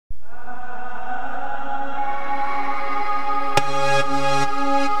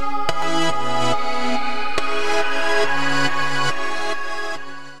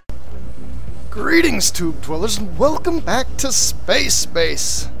Greetings, tube dwellers, and welcome back to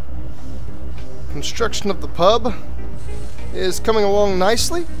SpaceBase. Construction of the pub is coming along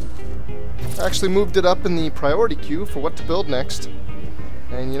nicely. I actually moved it up in the priority queue for what to build next.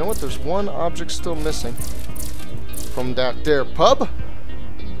 And you know what? There's one object still missing from that there pub.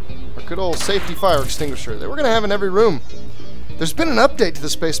 Our good old safety fire extinguisher that we're going to have in every room. There's been an update to the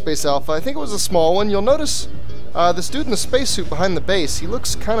SpaceBase Alpha. I think it was a small one. You'll notice this dude in the spacesuit behind the base, he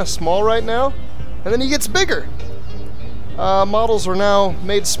looks kind of small right now, and then he gets bigger. Models are now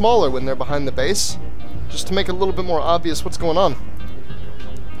made smaller when they're behind the base, just to make it a little bit more obvious what's going on.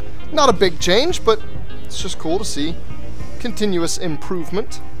 Not a big change, but it's just cool to see continuous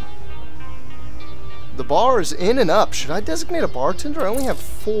improvement. The bar is in and up. Should I designate a bartender? I only have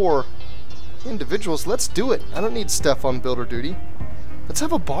 4 individuals. Let's do it. I don't need Steph on builder duty. Let's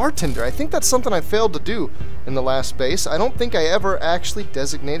have a bartender. I think that's something I failed to do in the last base. I don't think I ever actually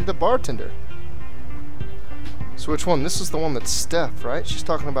designated a bartender. So which one? This is the one that's Steph, right? She's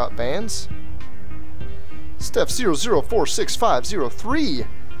talking about bands. Steph 004653,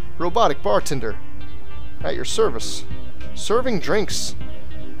 robotic bartender, at your service. Serving drinks.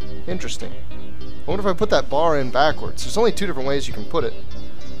 Interesting. I wonder if I put that bar in backwards. There's only 2 different ways you can put it.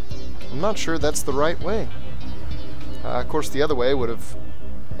 I'm not sure that's the right way. Of course, the other way would have,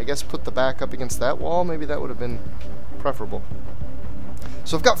 I guess, put the back up against that wall. Maybe that would have been preferable.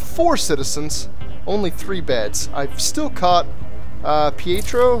 So I've got 4 citizens, only 3 beds. I've still caught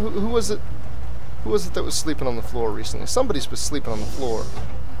Pietro. Who was it? Who was it that was sleeping on the floor recently? Somebody's been sleeping on the floor.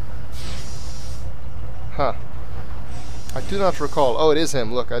 Huh. I do not recall. Oh, it is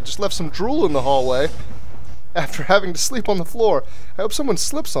him. Look, I just left some drool in the hallway after having to sleep on the floor. I hope someone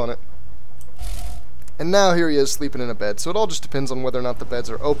slips on it. And now here he is sleeping in a bed. So it all just depends on whether or not the beds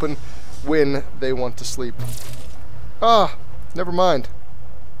are open when they want to sleep. Ah, never mind.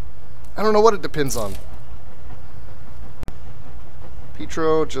 I don't know what it depends on.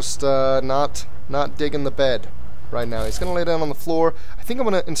 Pietro just not digging the bed right now. He's going to lay down on the floor. I think I'm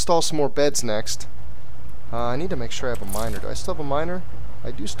going to install some more beds next. I need to make sure I have a miner. Do I still have a miner?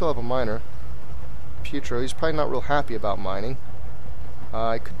 I do still have a miner. Pietro, he's probably not real happy about mining.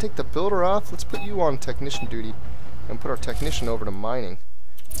 I could take the builder off. Let's put you on technician duty and put our technician over to mining.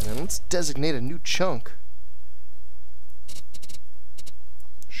 And then let's designate a new chunk.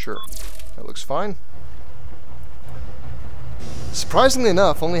 Sure. That looks fine. Surprisingly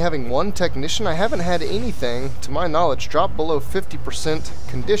enough, only having 1 technician, I haven't had anything, to my knowledge, drop below 50%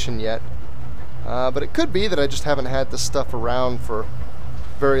 condition yet. But it could be that I just haven't had this stuff around for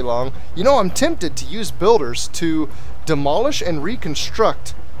very long. You know, I'm tempted to use builders to demolish and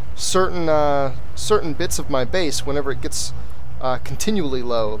reconstruct certain bits of my base whenever it gets continually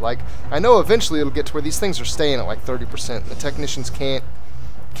low. Like, I know eventually it'll get to where these things are staying at like 30%. The technicians can't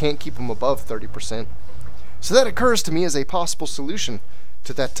keep them above 30%. So that occurs to me as a possible solution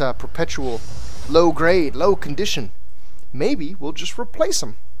to that perpetual low grade, low condition. Maybe we'll just replace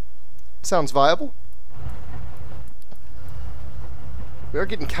them. Sounds viable. We are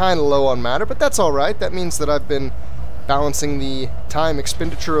getting kind of low on matter, but that's alright. That means that I've been balancing the time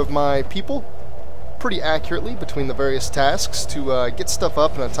expenditure of my people pretty accurately between the various tasks to get stuff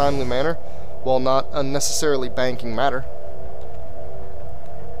up in a timely manner while not unnecessarily banking matter.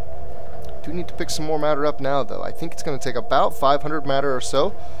 Do need to pick some more matter up now, though. I think it's going to take about 500 matter or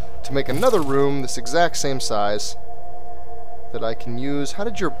so to make another room this exact same size that I can use. How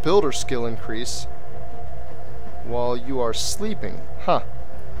did your builder skill increase while you are sleeping? Huh.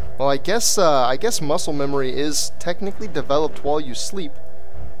 Well, I guess muscle memory is technically developed while you sleep.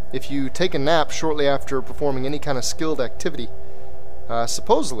 If you take a nap shortly after performing any kind of skilled activity,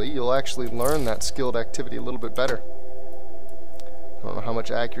 supposedly you'll actually learn that skilled activity a little bit better. I don't know how much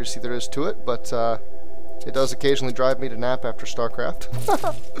accuracy there is to it, but it does occasionally drive me to nap after StarCraft.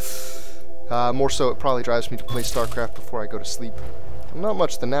 More so, it probably drives me to play StarCraft before I go to sleep. I'm not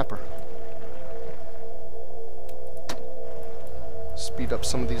much the napper. Speed up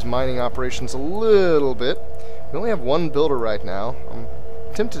some of these mining operations a little bit. We only have 1 builder right now. I'm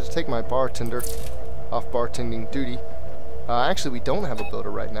tempted to take my bartender off bartending duty. Actually, we don't have a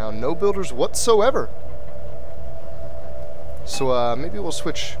builder right now. No builders whatsoever. So maybe we'll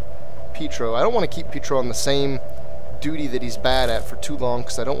switch Pietro. I don't want to keep Pietro on the same duty that he's bad at for too long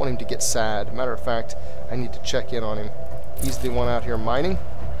because I don't want him to get sad. Matter of fact, I need to check in on him. He's the one out here mining.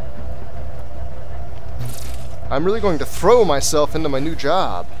 I'm really going to throw myself into my new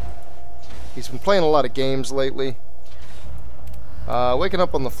job. He's been playing a lot of games lately. Waking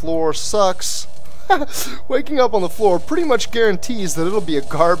up on the floor sucks. Waking up on the floor pretty much guarantees that it'll be a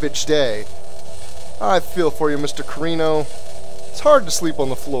garbage day. I feel for you, Mr. Carino. It's hard to sleep on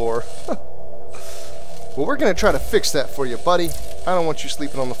the floor. Well, we're going to try to fix that for you, buddy. I don't want you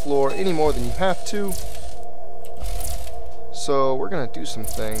sleeping on the floor any more than you have to. So we're going to do some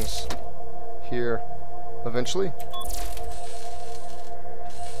things here eventually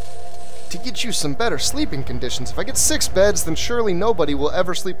to get you some better sleeping conditions. If I get 6 beds, then surely nobody will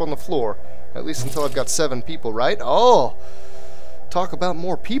ever sleep on the floor. At least until I've got 7 people, right? Oh! Talk about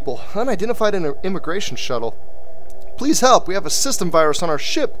more people. Unidentified immigration shuttle. Please help. We have a system virus on our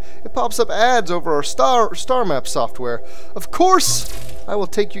ship. It pops up ads over our star map software. Of course! I will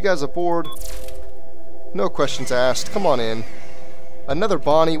take you guys aboard. No questions asked. Come on in. Another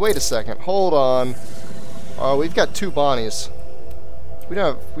Bonnie. Wait a second. Hold on. Oh, we've got 2 Bonnies. We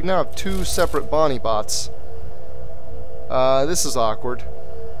now have 2 separate Bonnie bots. This is awkward.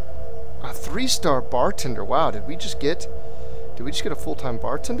 A 3-star bartender. Wow, did we just get a full-time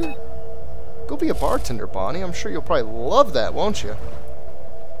bartender? Go be a bartender, Bonnie. I'm sure you'll probably love that, won't you?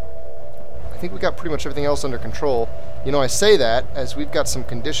 I think we got pretty much everything else under control. You know, I say that as we've got some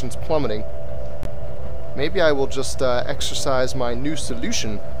conditions plummeting. Maybe I will just exercise my new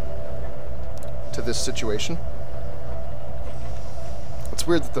solution to this situation. It's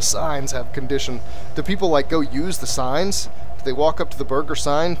weird that the signs have condition. Do people, like, go use the signs? Do they walk up to the burger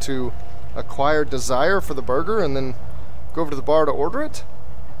sign to acquire desire for the burger and then go over to the bar to order it?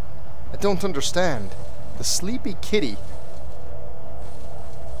 I don't understand. The Sleepy Kitty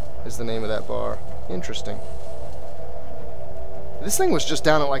is the name of that bar. Interesting. This thing was just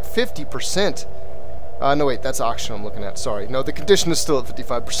down at like 50%. No, wait, that's auction I'm looking at. Sorry. No, the condition is still at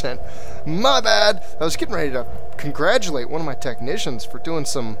 55%. My bad. I was getting ready to congratulate one of my technicians for doing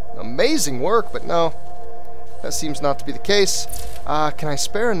some amazing work, but no. That seems not to be the case. Can I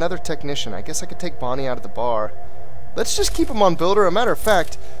spare another technician? I guess I could take Bonnie out of the bar. Let's just keep him on builder. A matter of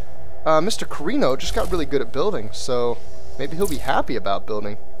fact, Mr. Carino just got really good at building, so maybe he'll be happy about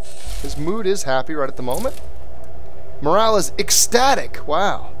building. His mood is happy right at the moment. Morale is ecstatic.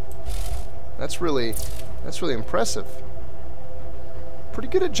 Wow. That's really impressive. Pretty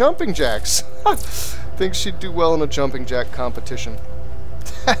good at jumping jacks. Think she'd do well in a jumping jack competition.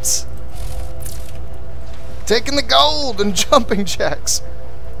 That's taking the gold in jumping jacks.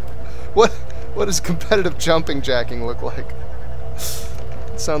 What does competitive jumping jacking look like?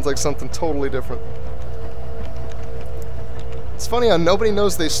 It sounds like something totally different. It's funny how nobody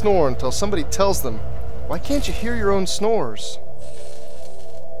knows they snore until somebody tells them, "Why can't you hear your own snores?"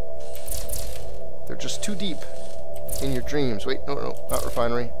 They're just too deep in your dreams. Wait, no, not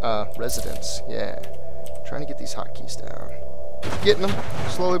refinery. Residence. Yeah. Trying to get these hotkeys down. Getting them.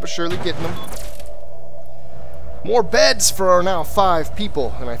 Slowly but surely getting them. More beds for our now 5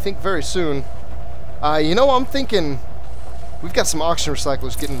 people. And I think very soon. You know, I'm thinking we've got some oxygen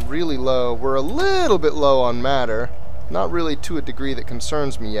recyclers getting really low. We're a little bit low on matter. Not really to a degree that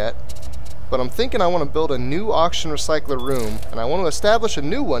concerns me yet. But I'm thinking I want to build a new oxygen recycler room, and I want to establish a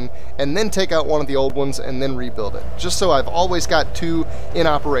new one, and then take out one of the old ones, and then rebuild it. Just so I've always got 2 in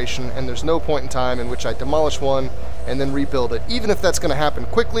operation, and there's no point in time in which I demolish one, and then rebuild it. Even if that's going to happen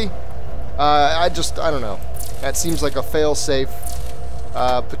quickly, I don't know. That seems like a fail-safe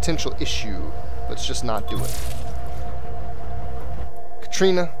potential issue. Let's just not do it.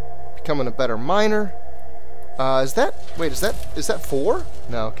 Katrina, becoming a better miner. Is that 4?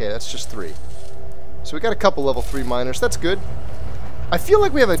 No, okay, that's just 3. So we got a couple level 3 miners. That's good. I feel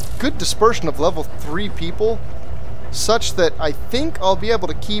like we have a good dispersion of level 3 people, such that I think I'll be able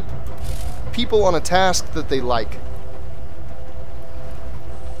to keep people on a task that they like.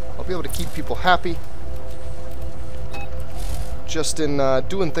 I'll be able to keep people happy just in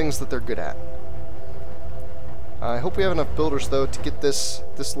doing things that they're good at. I hope we have enough builders, though, to get this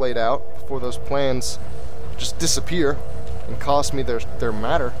laid out before those plans just disappear and cost me their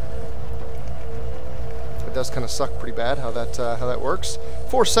matter. It does kind of suck pretty bad how that works.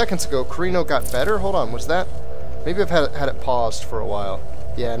 4 seconds ago, Carino got better. Hold on, was that? Maybe I've had it paused for a while.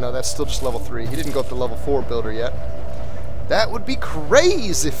 Yeah, no, that's still just level 3. He didn't go up to level 4 builder yet. That would be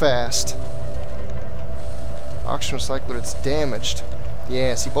crazy fast. Oxygen recycler, it's damaged.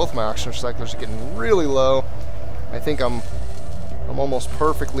 Yeah, see, both my oxygen recyclers are getting really low. I think I'm almost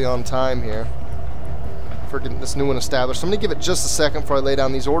perfectly on time here for getting this new one established. I'm going to give it just a second before I lay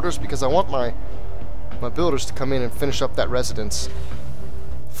down these orders, because I want my builders to come in and finish up that residence.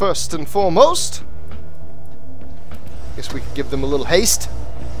 First and foremost, guess we could give them a little haste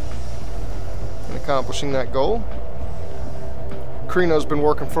in accomplishing that goal. Carino's been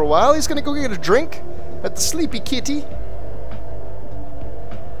working for a while. He's going to go get a drink at the Sleepy Kitty.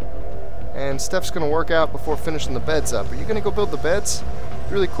 And Steph's going to work out before finishing the beds up. Are you going to go build the beds? It'd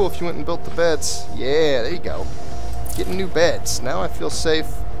be really cool if you went and built the beds. Yeah, there you go. Getting new beds. Now I feel safe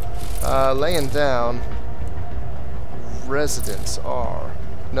laying down residents are...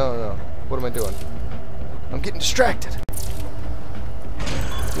 No. What am I doing? I'm getting distracted.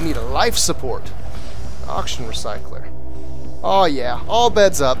 We need a life support. Auction recycler. Oh yeah, all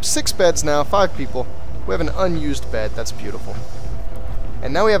beds up. 6 beds now, 5 people. We have an unused bed. That's beautiful.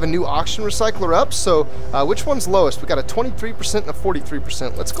 And now we have a new auction recycler up, so which one's lowest? We got a 23% and a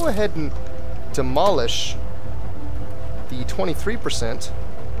 43%. Let's go ahead and demolish the 23%.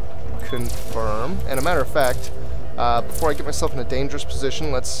 Confirm. And a matter of fact, before I get myself in a dangerous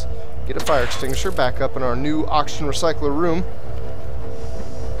position, let's get a fire extinguisher back up in our new auction recycler room.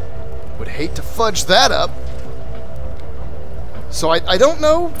 Would hate to fudge that up. So I don't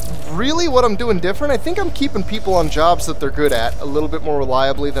know really what I'm doing different. I think I'm keeping people on jobs that they're good at a little bit more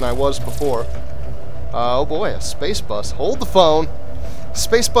reliably than I was before. Oh boy, a space bus. Hold the phone.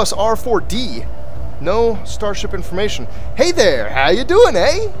 Space bus R4D. No Starship information. Hey there, how you doing,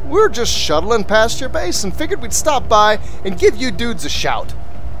 eh? We're just shuttling past your base and figured we'd stop by and give you dudes a shout.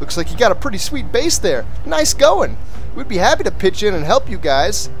 Looks like you got a pretty sweet base there. Nice going. We'd be happy to pitch in and help you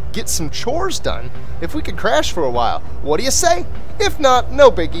guys get some chores done if we could crash for a while. What do you say? If not,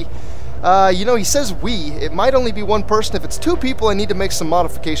 no biggie. You know, he says we. It might only be one person. If it's 2 people, I need to make some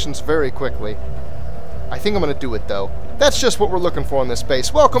modifications very quickly. I think I'm going to do it, though. That's just what we're looking for in this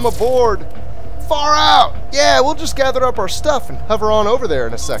base. Welcome aboard. Far out. Yeah, we'll just gather up our stuff and hover on over there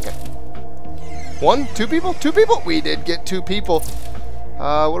in a second. 1, 2 people? 2 people? We did get 2 people.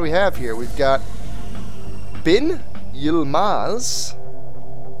 What do we have here? We've got Bin Yilmaz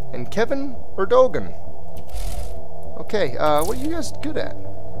and Kevin Erdogan. Okay, what are you guys good at?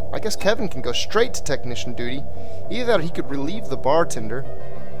 I guess Kevin can go straight to technician duty. Either that or he could relieve the bartender,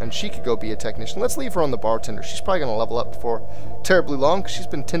 and she could go be a technician. Let's leave her on the bartender. She's probably going to level up before terribly long, because she's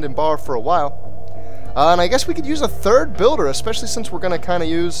been tending bar for a while. And I guess we could use a 3rd builder, especially since we're going to kind of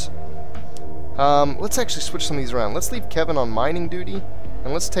use... let's actually switch some of these around. Let's leave Kevin on mining duty,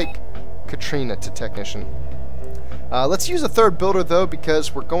 and let's take Katrina to technician. Let's use a 3rd builder, though,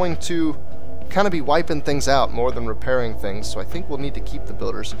 because we're going to kind of be wiping things out more than repairing things, so I think we'll need to keep the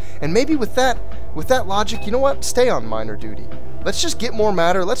builders. And maybe with that logic, you know what? Stay on miner duty. Let's just get more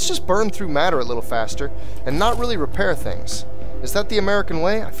matter. Let's just burn through matter a little faster and not really repair things. Is that the American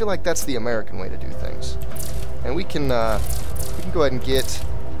way? I feel like that's the American way to do things. And we can go ahead and get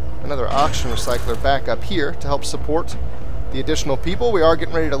another auction recycler back up here to help support the additional people. We are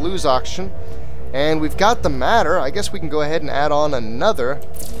getting ready to lose auction. And we've got the matter. I guess we can go ahead and add on another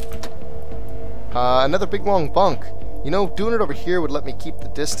big long bunk. You know, doing it over here would let me keep the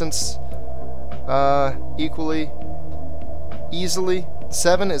distance easily.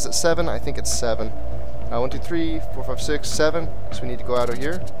 7, is it 7? I think it's 7. 1, 2, 3, 4, 5, 6, 7. So we need to go out of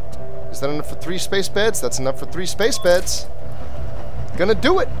here. Is that enough for 3 space beds? That's enough for 3 space beds. Gonna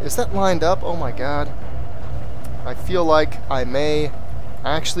do it. Is that lined up? Oh my god. I feel like I may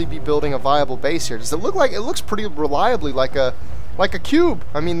actually be building a viable base here. Does it look like... It looks pretty reliably like a cube.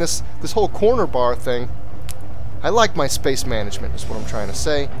 I mean, this whole corner bar thing. I like my space management, is what I'm trying to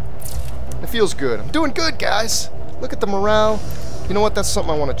say. It feels good. I'm doing good, guys. Look at the morale. You know what? That's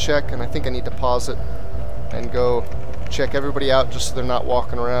something I want to check, and I think I need to pause it and go check everybody out just so they're not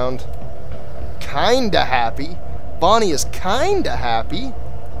walking around kinda happy. Bonnie is kinda happy.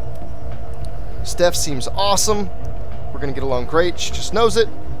 Steph seems awesome. We're gonna get along great. She just knows it.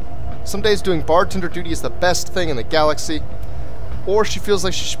 Some days doing bartender duty is the best thing in the galaxy. Or she feels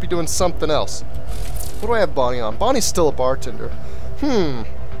like she should be doing something else. What do I have Bonnie on? Bonnie's still a bartender.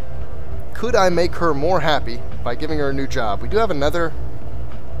 Could I make her more happy by giving her a new job? We do have another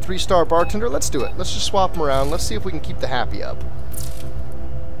 3-star bartender. Let's do it. Let's just swap them around. Let's see if we can keep the happy up.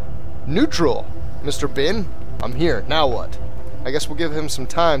 Neutral. Mr. Bin, I'm here. Now what? I guess we'll give him some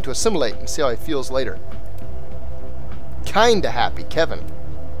time to assimilate and see how he feels later. Kinda happy, Kevin.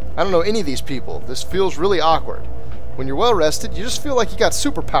 I don't know any of these people. This feels really awkward. When you're well rested, you just feel like you got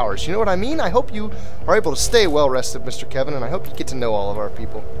superpowers. You know what I mean? I hope you are able to stay well rested, Mr. Kevin, and I hope you get to know all of our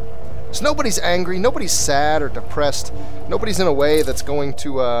people. So nobody's angry, nobody's sad or depressed, nobody's in a way that's going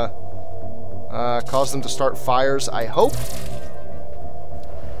to cause them to start fires, I hope.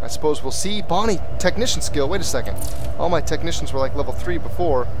 I suppose we'll see. Bonnie, technician skill. Wait a second. All my technicians were like level 3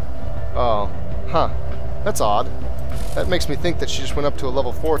 before. Oh, huh. That's odd. That makes me think that she just went up to a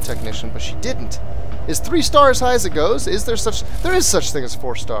level 4 technician, but she didn't. Is 3-star as high as it goes? Is there such... There is such thing as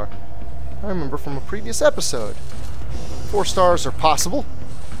 4-star. I remember from a previous episode. 4 stars are possible.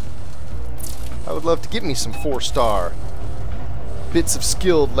 I would love to get me some 4-star bits of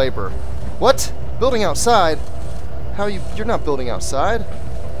skilled labor. What? Building outside? How you... You're not building outside.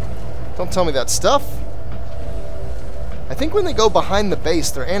 Don't tell me that stuff. I think when they go behind the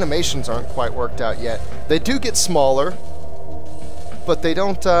base, their animations aren't quite worked out yet. They do get smaller. but they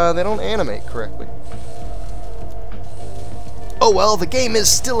don't animate correctly. Oh well, the game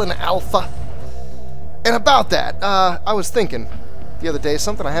is still in alpha. And about that, I was thinking the other day,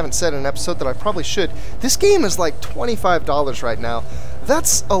 something I haven't said in an episode that I probably should. This game is like $25 right now.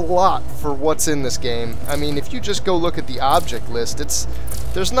 That's a lot for what's in this game. I mean, if you just go look at the object list,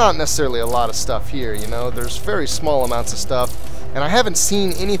 there's not necessarily a lot of stuff here, you know? There's very small amounts of stuff, and I haven't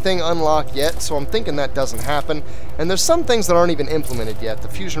seen anything unlock yet, so I'm thinking that doesn't happen. And there's some things that aren't even implemented yet. The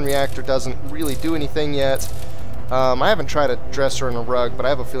fusion reactor doesn't really do anything yet. I haven't tried a dresser and a rug, but I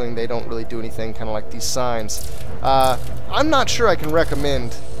have a feeling they don't really do anything, kind of like these signs. I'm not sure I can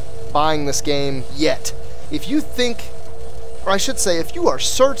recommend buying this game yet. If you think, or I should say, if you are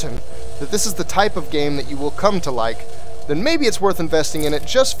certain that this is the type of game that you will come to like, then maybe it's worth investing in it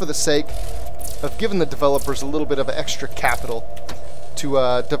just for the sake of giving the developers a little bit of extra capital to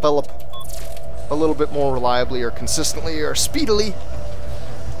develop a little bit more reliably or consistently or speedily.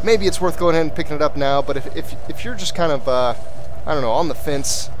 Maybe it's worth going ahead and picking it up now, but if you're just kind of, I don't know, on the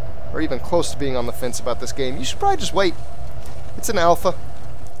fence, or even close to being on the fence about this game, you should probably just wait. It's an alpha.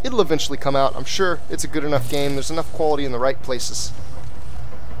 It'll eventually come out. I'm sure it's a good enough game. There's enough quality in the right places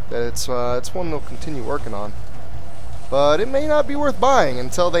that it's one they'll continue working on. But it may not be worth buying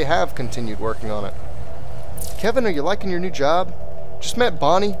until they have continued working on it. Kevin, are you liking your new job? Just met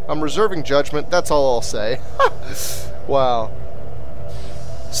Bonnie. I'm reserving judgment. That's all I'll say. Wow.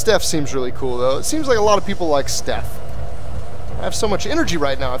 Steph seems really cool, though. It seems like a lot of people like Steph. I have so much energy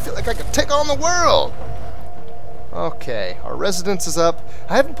right now. I feel like I could take on the world. Okay, our residence is up.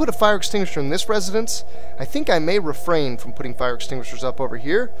 I haven't put a fire extinguisher in this residence. I think I may refrain from putting fire extinguishers up over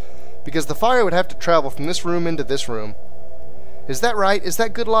here, because the fire would have to travel from this room into this room. Is that right? Is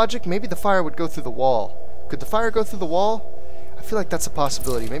that good logic? Maybe the fire would go through the wall. Could the fire go through the wall? I feel like that's a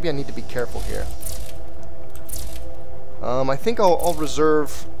possibility. Maybe I need to be careful here. I think I'll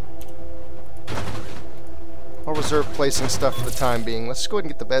reserve placing stuff for the time being. Let's go ahead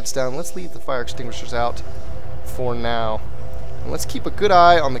and get the beds down. Let's leave the fire extinguishers out for now. And let's keep a good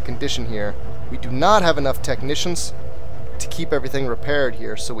eye on the condition here. We do not have enough technicians to keep everything repaired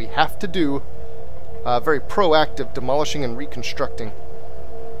here, so we have to do very proactive demolishing and reconstructing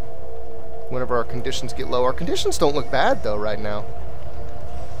whenever our conditions get low. Our conditions don't look bad, though, right now.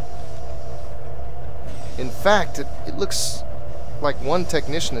 In fact, it looks like one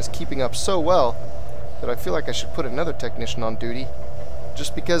technician is keeping up so well that I feel like I should put another technician on duty,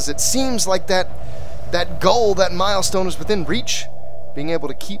 just because it seems like that goal, that milestone is within reach, being able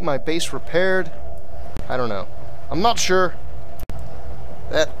to keep my base repaired. I don't know. I'm not sure.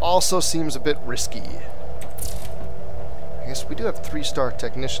 That also seems a bit risky. I guess we do have 3-star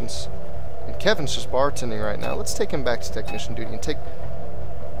technicians, and Kevin's just bartending right now. Let's take him back to technician duty and take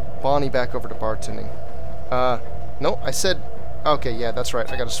Bonnie back over to bartending. No, I said, okay, yeah, that's right.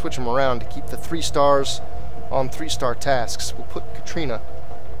 I gotta switch them around to keep the 3 stars on 3-star tasks. We'll put Katrina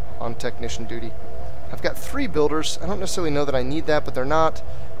on technician duty. I've got 3 builders. I don't necessarily know that I need that, but they're not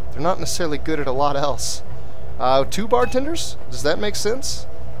necessarily good at a lot else. 2 bartenders? Does that make sense?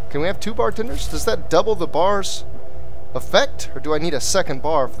 Can we have 2 bartenders? Does that double the bar's effect, or do I need a second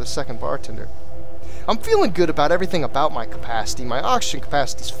bar for the second bartender? I'm feeling good about everything about my capacity. My oxygen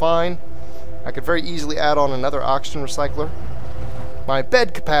capacity is fine. I could very easily add on another oxygen recycler. My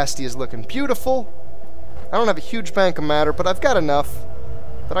bed capacity is looking beautiful. I don't have a huge bank of matter, but I've got enough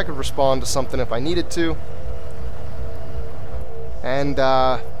that I could respond to something if I needed to. And,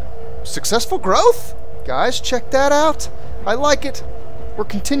 successful growth? Guys, check that out. I like it. We're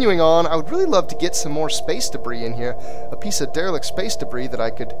continuing on. I would really love to get some more space debris in here. A piece of derelict space debris that I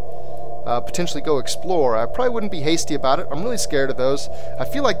could potentially go explore. I probably wouldn't be hasty about it. I'm really scared of those. I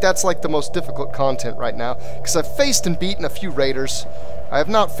feel like that's like the most difficult content right now, because I've faced and beaten a few raiders. I have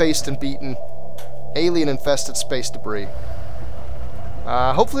not faced and beaten alien-infested space debris.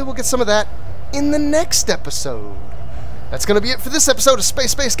 Hopefully we'll get some of that in the next episode. That's going to be it for this episode of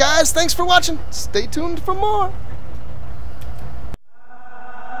SpaceBase, guys. Thanks for watching. Stay tuned for more.